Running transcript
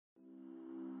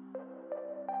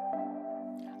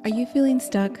Are you feeling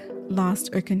stuck,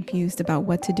 lost, or confused about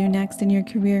what to do next in your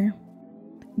career?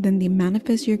 Then the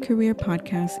Manifest Your Career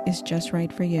podcast is just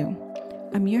right for you.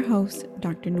 I'm your host,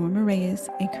 Dr. Norma Reyes,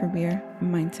 a career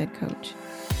mindset coach.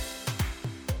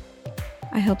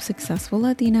 I help successful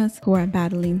Latinas who are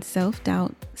battling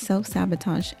self-doubt,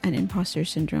 self-sabotage, and imposter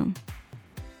syndrome.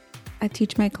 I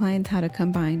teach my clients how to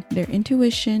combine their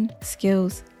intuition,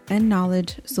 skills, and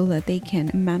knowledge so that they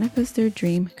can manifest their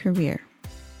dream career.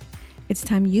 It's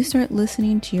time you start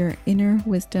listening to your inner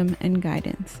wisdom and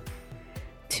guidance.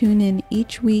 Tune in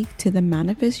each week to the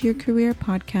Manifest Your Career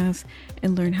podcast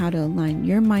and learn how to align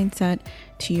your mindset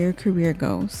to your career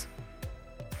goals.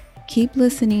 Keep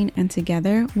listening, and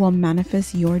together we'll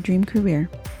manifest your dream career.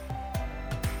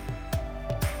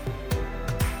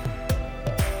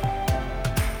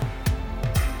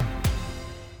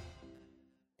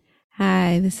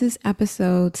 Hi, this is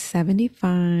episode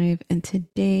 75, and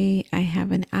today I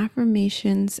have an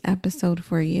affirmations episode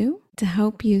for you to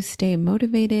help you stay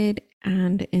motivated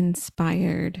and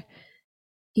inspired,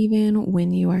 even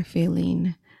when you are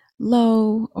feeling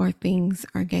low or things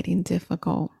are getting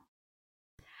difficult.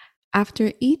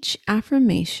 After each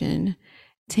affirmation,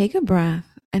 take a breath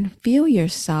and feel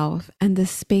yourself and the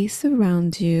space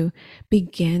around you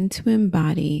begin to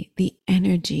embody the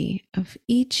energy of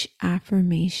each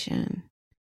affirmation.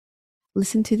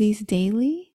 Listen to these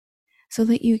daily so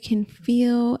that you can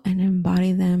feel and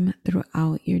embody them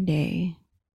throughout your day.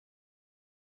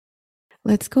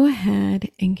 Let's go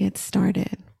ahead and get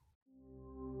started.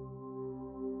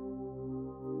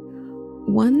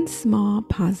 One small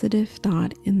positive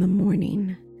thought in the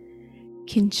morning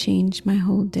can change my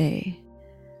whole day.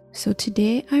 So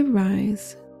today I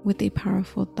rise with a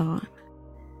powerful thought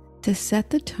to set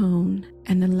the tone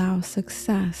and allow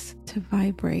success to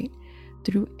vibrate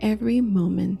through every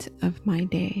moment of my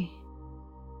day.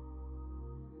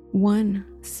 One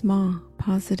small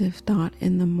positive thought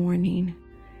in the morning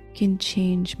can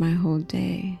change my whole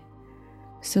day.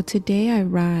 So today I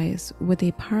rise with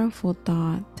a powerful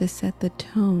thought to set the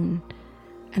tone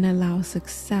and allow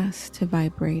success to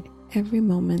vibrate every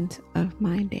moment of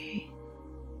my day.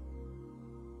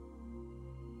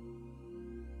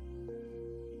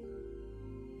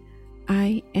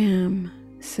 I am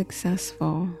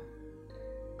successful.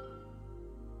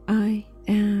 I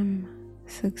am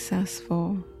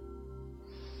successful.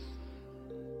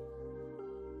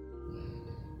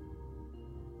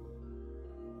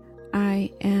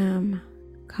 I am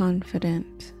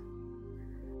confident.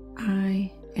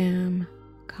 I am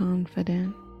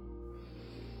confident.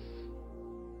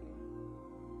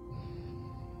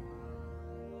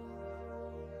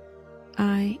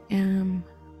 I am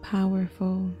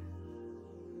powerful.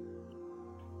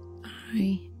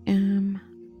 I am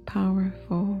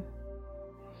powerful.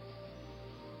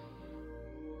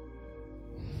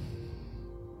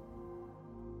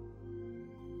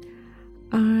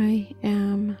 I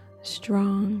am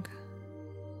strong.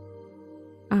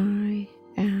 I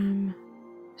am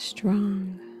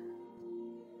strong.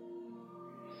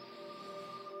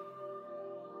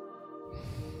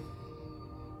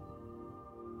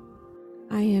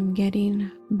 I am getting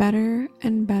better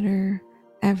and better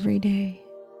every day.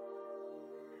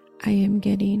 I am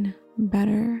getting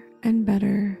better and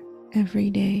better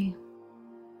every day.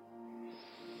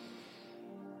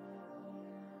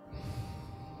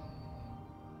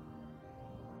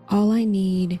 All I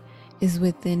need is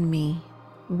within me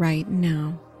right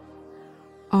now.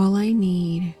 All I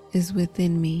need is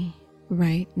within me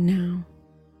right now.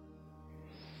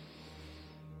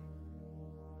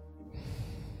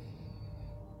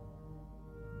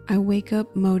 I wake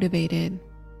up motivated.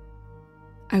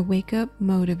 I wake up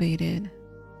motivated.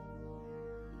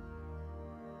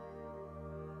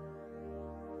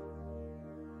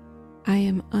 I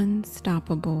am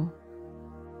unstoppable.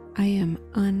 I am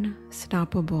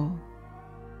unstoppable.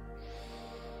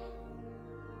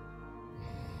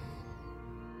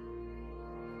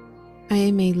 I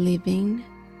am a living,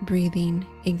 breathing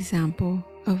example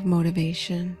of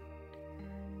motivation.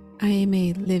 I am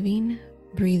a living,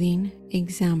 breathing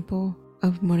example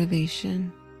of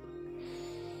motivation.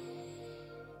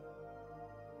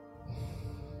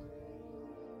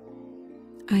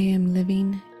 I am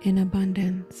living in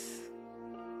abundance.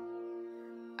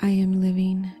 I am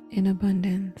living in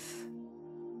abundance.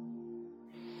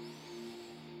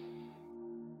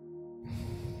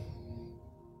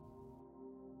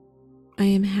 I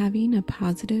am having a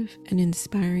positive and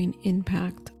inspiring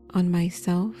impact on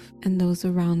myself and those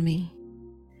around me.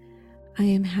 I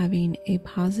am having a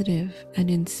positive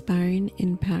and inspiring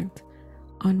impact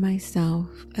on myself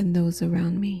and those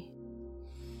around me.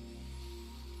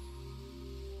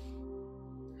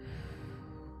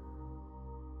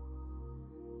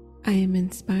 I am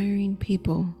inspiring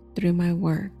people through my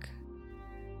work.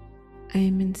 I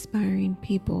am inspiring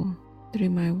people through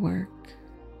my work.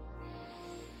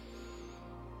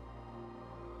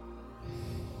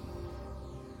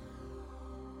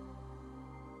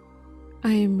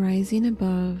 I am rising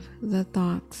above the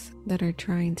thoughts that are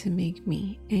trying to make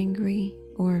me angry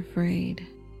or afraid.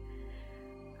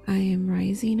 I am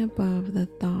rising above the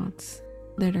thoughts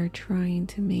that are trying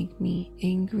to make me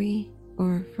angry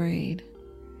or afraid.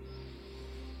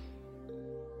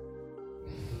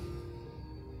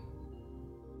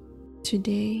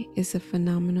 Today is a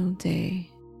phenomenal day.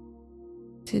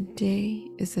 Today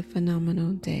is a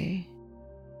phenomenal day.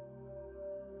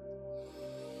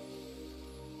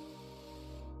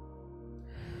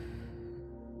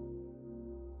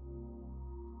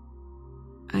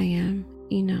 I am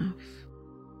enough.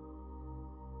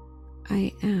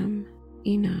 I am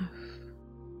enough.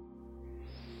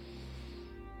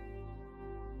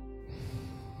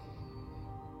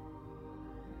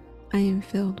 I am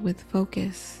filled with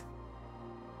focus.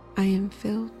 I am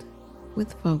filled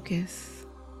with focus.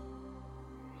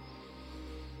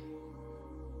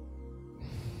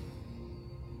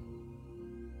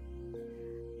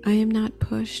 I am not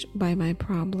pushed by my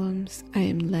problems. I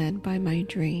am led by my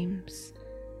dreams.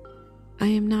 I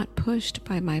am not pushed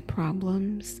by my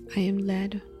problems. I am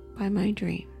led by my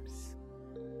dreams.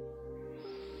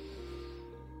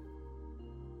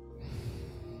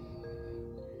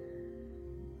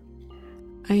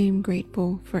 I am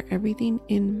grateful for everything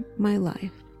in my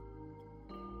life.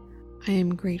 I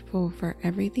am grateful for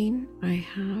everything I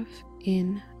have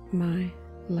in my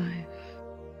life.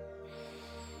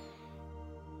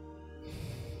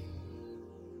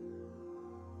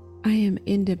 I am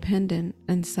independent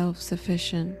and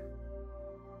self-sufficient.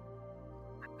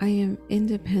 I am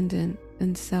independent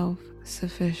and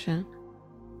self-sufficient.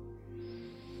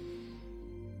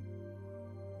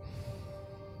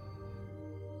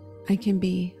 I can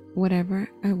be whatever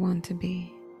I want to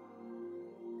be.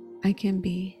 I can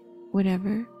be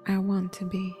whatever I want to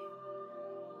be.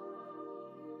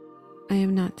 I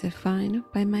am not defined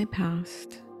by my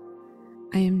past.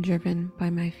 I am driven by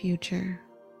my future.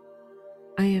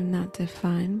 I am not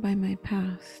defined by my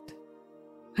past.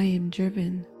 I am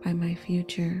driven by my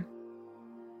future.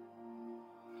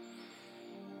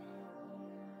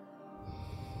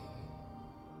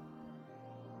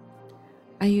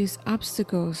 I use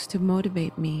obstacles to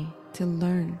motivate me to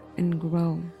learn and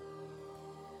grow.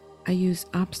 I use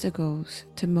obstacles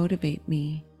to motivate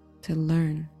me to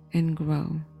learn and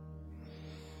grow.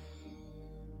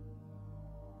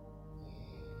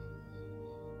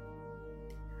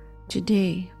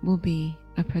 Today will be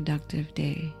a productive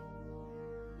day.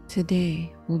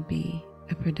 Today will be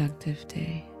a productive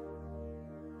day.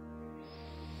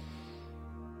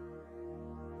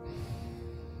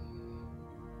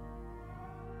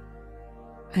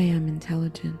 I am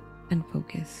intelligent and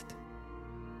focused.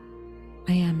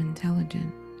 I am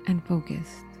intelligent and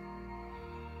focused.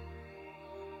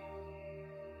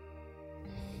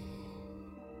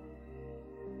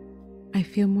 I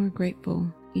feel more grateful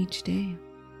each day.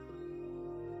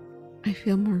 I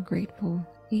feel more grateful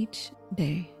each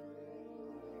day.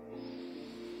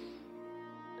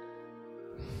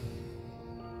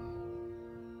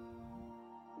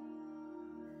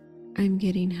 I'm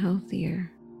getting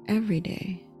healthier every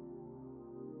day.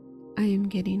 I am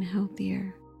getting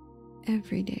healthier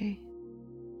every day.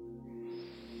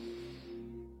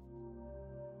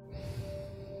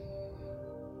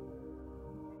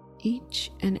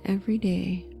 Each and every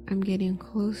day, I'm getting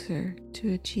closer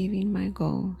to achieving my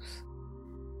goals.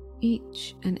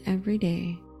 Each and every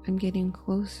day, I'm getting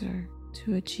closer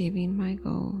to achieving my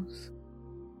goals.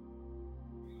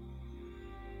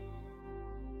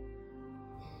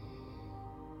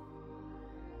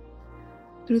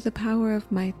 Through the power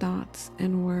of my thoughts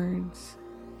and words,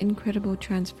 incredible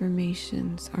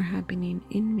transformations are happening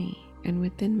in me and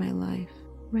within my life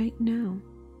right now.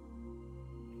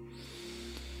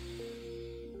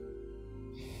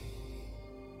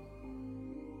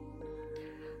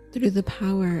 Through the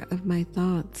power of my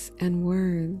thoughts and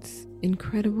words,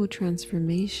 incredible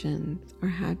transformations are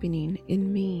happening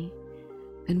in me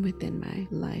and within my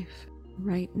life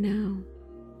right now.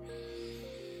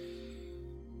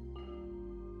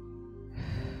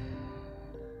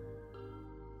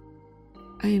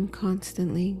 I am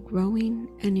constantly growing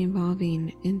and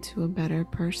evolving into a better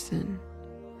person.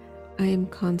 I am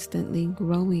constantly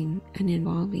growing and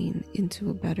evolving into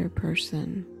a better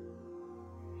person.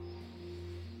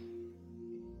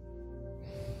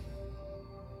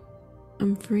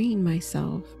 I'm freeing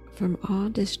myself from all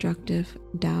destructive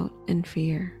doubt and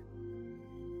fear.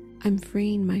 I'm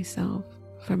freeing myself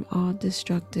from all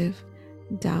destructive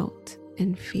doubt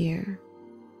and fear.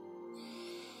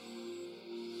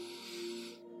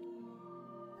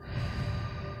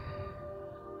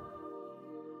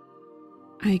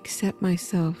 I accept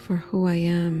myself for who I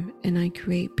am, and I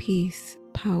create peace,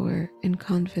 power, and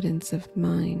confidence of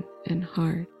mind and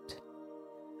heart.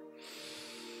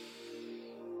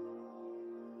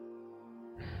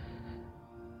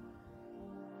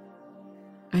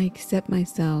 I accept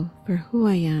myself for who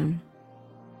I am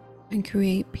and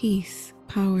create peace,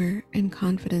 power, and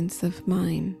confidence of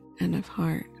mind and of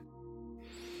heart.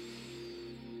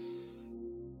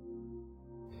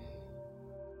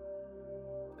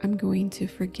 I'm going to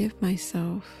forgive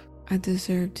myself. I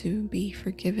deserve to be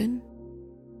forgiven.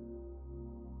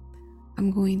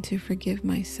 I'm going to forgive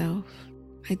myself.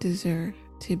 I deserve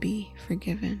to be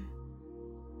forgiven.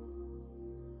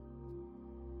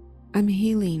 I'm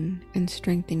healing and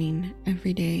strengthening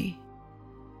every day.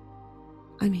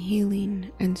 I'm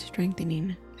healing and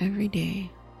strengthening every day.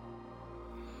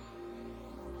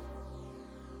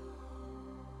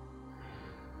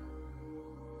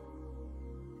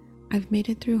 I've made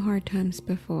it through hard times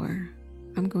before.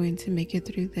 I'm going to make it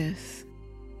through this.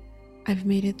 I've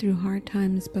made it through hard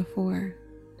times before.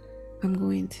 I'm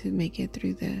going to make it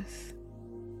through this.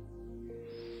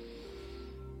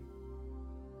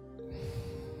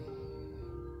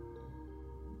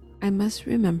 I must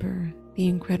remember the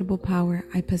incredible power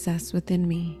I possess within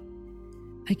me.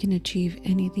 I can achieve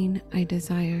anything I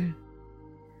desire.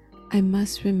 I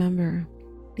must remember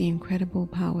the incredible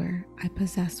power I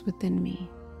possess within me.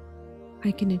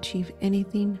 I can achieve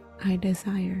anything I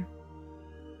desire.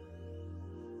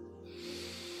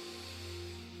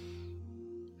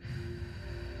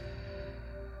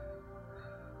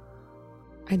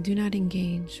 I do not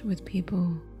engage with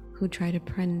people who try to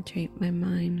penetrate my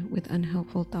mind with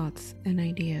unhelpful thoughts and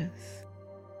ideas.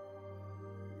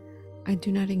 I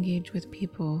do not engage with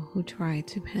people who try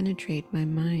to penetrate my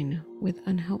mind with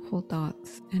unhelpful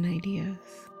thoughts and ideas.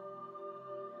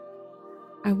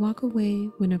 I walk away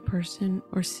when a person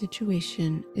or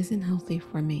situation isn't healthy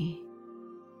for me.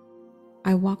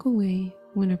 I walk away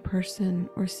when a person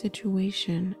or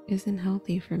situation isn't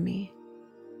healthy for me.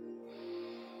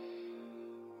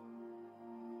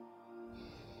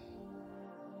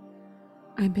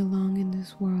 I belong in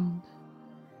this world.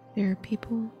 There are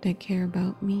people that care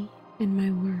about me and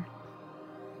my worth.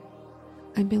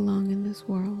 I belong in this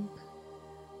world.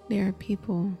 There are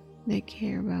people that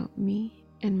care about me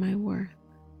and my worth.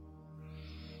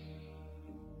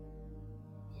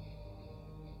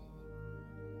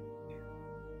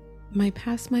 My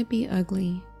past might be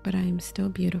ugly, but I am still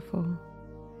beautiful.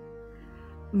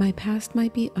 My past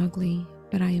might be ugly,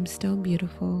 but I am still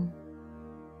beautiful.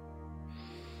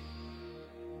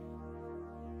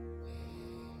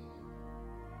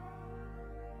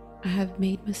 I have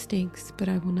made mistakes, but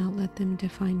I will not let them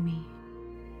define me.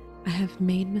 I have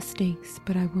made mistakes,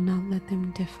 but I will not let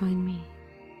them define me.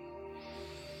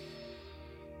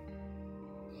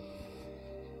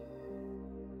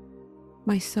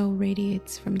 My soul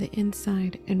radiates from the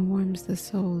inside and warms the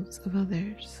souls of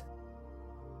others.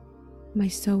 My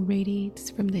soul radiates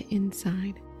from the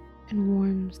inside and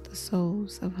warms the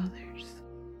souls of others.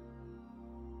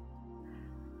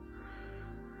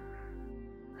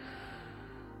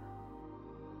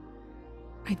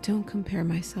 I don't compare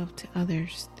myself to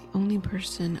others. The only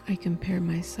person I compare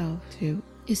myself to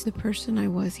is the person I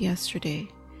was yesterday.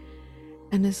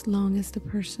 And as long as the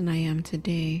person I am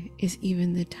today is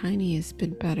even the tiniest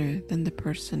bit better than the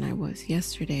person I was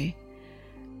yesterday,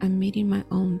 I'm meeting my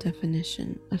own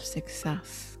definition of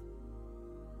success.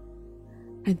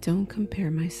 I don't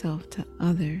compare myself to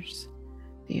others.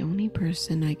 The only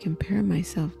person I compare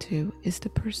myself to is the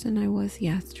person I was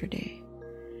yesterday.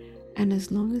 And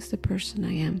as long as the person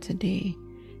I am today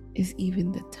is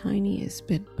even the tiniest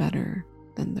bit better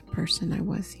than the person I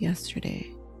was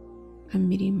yesterday, I'm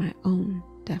meeting my own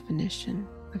definition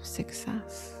of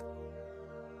success.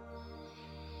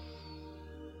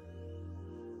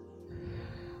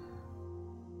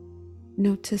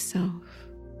 Note to self,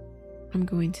 I'm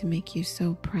going to make you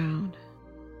so proud.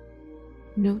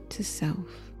 Note to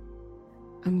self,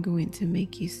 I'm going to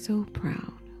make you so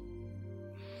proud.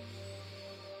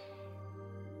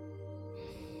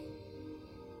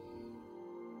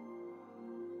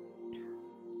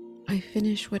 I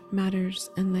finish what matters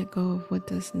and let go of what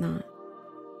does not.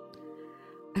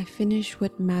 I finish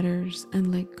what matters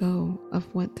and let go of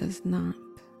what does not.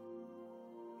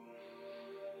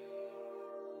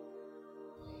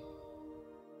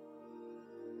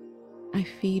 I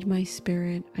feed my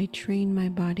spirit, I train my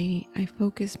body, I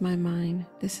focus my mind.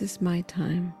 This is my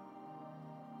time.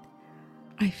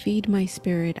 I feed my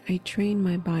spirit, I train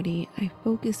my body, I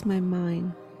focus my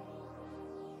mind.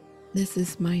 This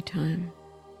is my time.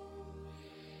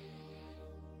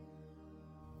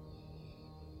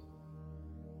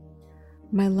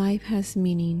 My life has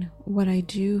meaning. What I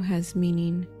do has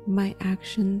meaning. My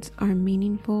actions are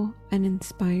meaningful and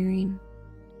inspiring.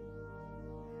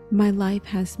 My life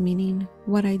has meaning.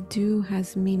 What I do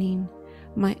has meaning.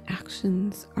 My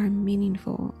actions are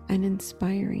meaningful and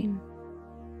inspiring.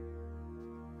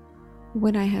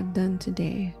 What I have done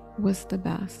today was the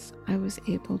best I was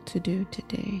able to do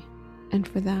today, and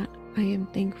for that I am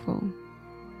thankful.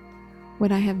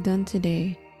 What I have done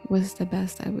today was the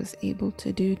best I was able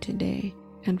to do today,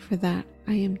 and for that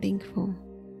I am thankful.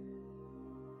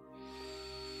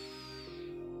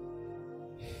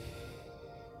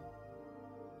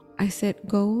 I set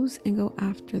goals and go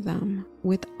after them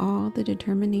with all the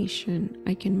determination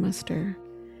I can muster.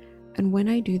 And when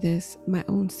I do this, my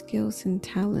own skills and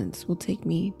talents will take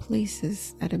me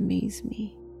places that amaze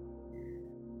me.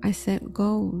 I set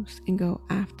goals and go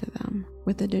after them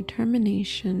with the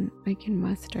determination I can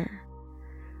muster.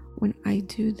 When I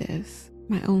do this,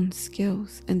 my own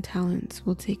skills and talents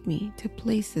will take me to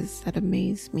places that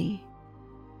amaze me.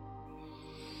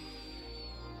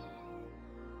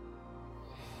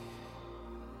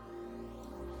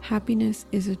 Happiness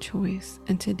is a choice,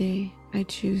 and today I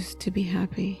choose to be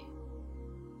happy.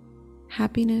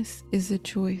 Happiness is a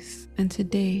choice, and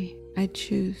today I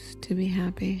choose to be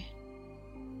happy.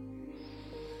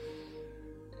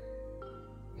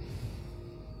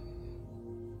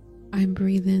 I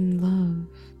breathe in love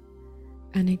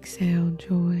and exhale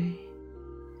joy.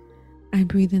 I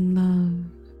breathe in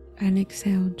love and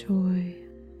exhale joy.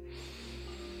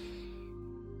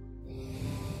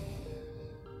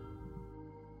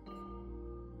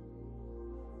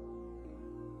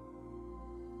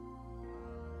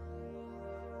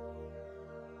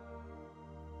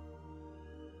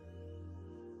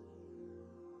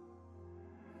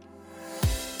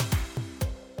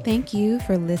 Thank you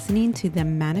for listening to the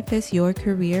Manifest Your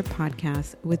Career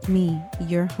podcast with me,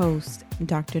 your host,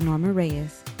 Dr. Norma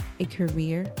Reyes, a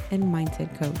career and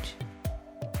mindset coach.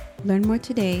 Learn more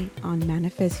today on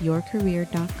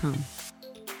manifestyourcareer.com.